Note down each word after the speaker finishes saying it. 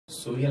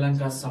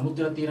సూర్యలంక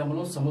సముద్ర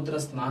తీరంలో సముద్ర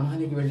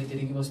స్నానానికి వెళ్లి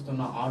తిరిగి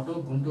వస్తున్న ఆటో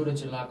గుంటూరు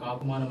జిల్లా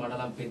కాకుమాన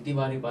మండలం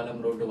పెద్దివారిపాలెం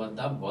రోడ్డు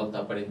వద్ద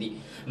బోల్తా పడింది.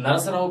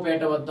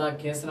 నరసరావుపేట వద్ద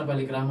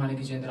కేసనపల్లి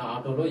గ్రామానికి చెందిన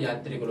ఆటోలో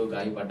యాత్రికులు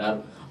గాయపడ్డారు.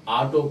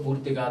 ఆటో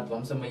పూర్తిగా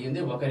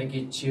ధ్వంసమయ్యింది.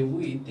 ఒకరికి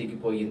చెవి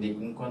తెగిపోయింది.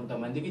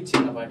 ఇంకొంతమందికి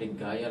చిన్నపాటి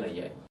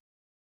గాయాలయ్యాయి.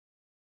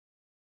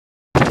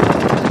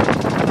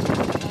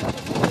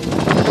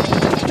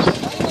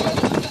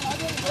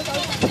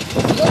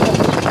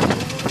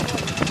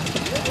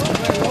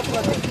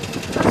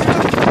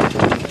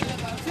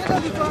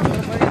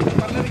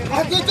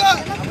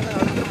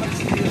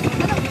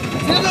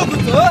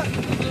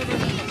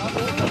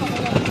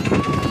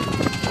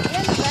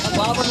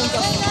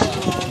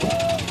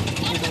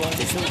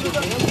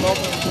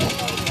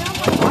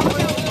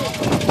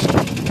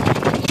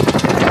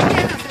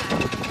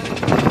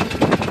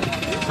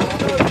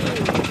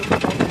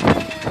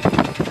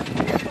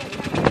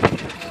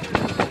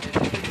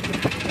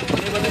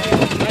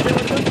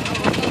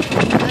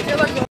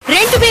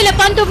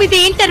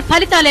 ఇంటర్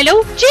ఫలితాలలో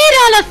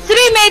చీరాల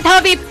శ్రీ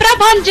మేధావి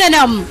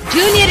ప్రభంజనం.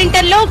 జూనియర్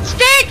ఇంటర్ లో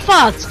స్టేట్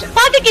ఫాస్ట్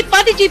 10కి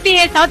 10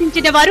 జీపీఏ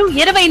సాధించిన వారు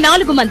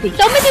 24 మంది,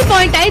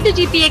 9.5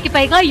 జీపీఏకి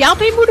పైగా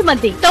 53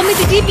 మంది,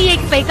 9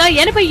 జీపీఏకి పైగా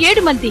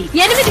 87 మంది,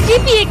 8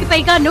 జీపీఏకి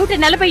పైగా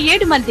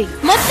 147 మంది.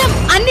 మొత్తం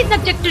అన్ని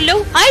సబ్జెక్టుల్లో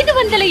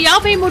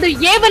 553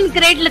 A1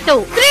 గ్రేడ్లతో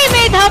శ్రీ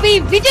మేధావి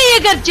విజయ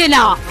గర్జన.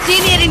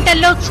 సీనియర్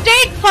ఇంటర్ లో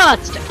స్టేట్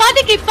ఫాస్ట్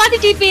 10కి 10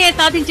 జీపీఏ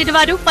సాధించిన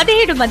వారు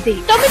 17 మంది,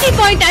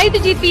 9.5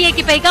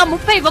 జీపీఏకి పైగా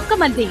 31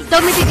 మంది,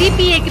 9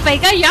 జీపీఏకి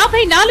పైగా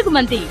 54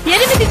 మంది,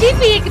 8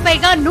 జీపీఏకి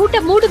పైగా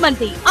 103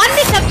 మంది.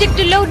 అన్ని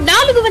సబ్జెక్టుల్లో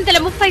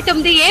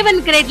 439 A1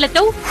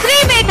 గ్రేడ్లతో శ్రీ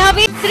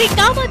మేధావి Shri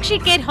Kamakshi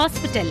care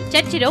hospital,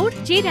 church road,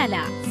 Chirala.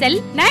 Cell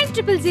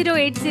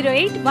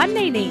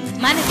 9008088198.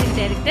 Managing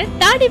director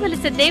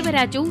Tadivalasa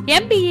Devaraju,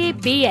 MBA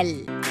BL.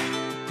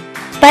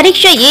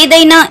 పరీక్ష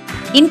ఏదైనా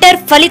ఇంటర్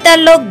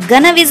ఫలితాల్లో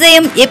ఘన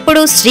విజయం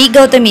ఎప్పుడూ శ్రీ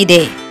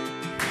గౌతమిదే.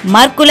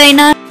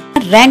 మార్కులైనా,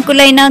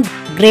 ర్యాంకులైనా,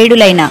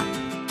 గ్రేడులైనా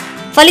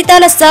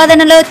ఫలితాల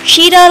సాధనలో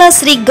Chirala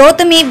Shri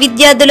Gautami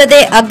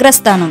విద్యార్థులదే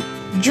అగ్రస్థానం.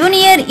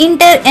 Junior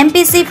inter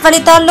MPC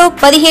ఫలితాల్లో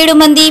 17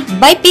 మంది,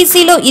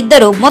 బైపీసీలో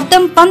 2,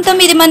 మొత్తం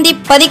 19 మంది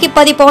 10కి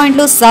 10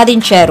 పాయింట్లు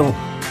సాధించారు.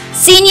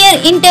 సీనియర్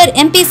ఇంటర్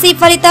ఎంపీసీ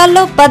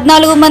ఫలితాల్లో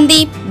 14 మంది,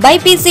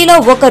 బైపీసీలో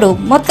 1,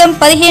 మొత్తం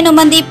 15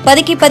 మంది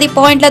 10కి 10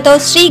 పాయింట్లతో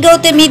శ్రీ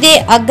గౌతమిదే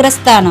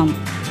అగ్రస్థానం.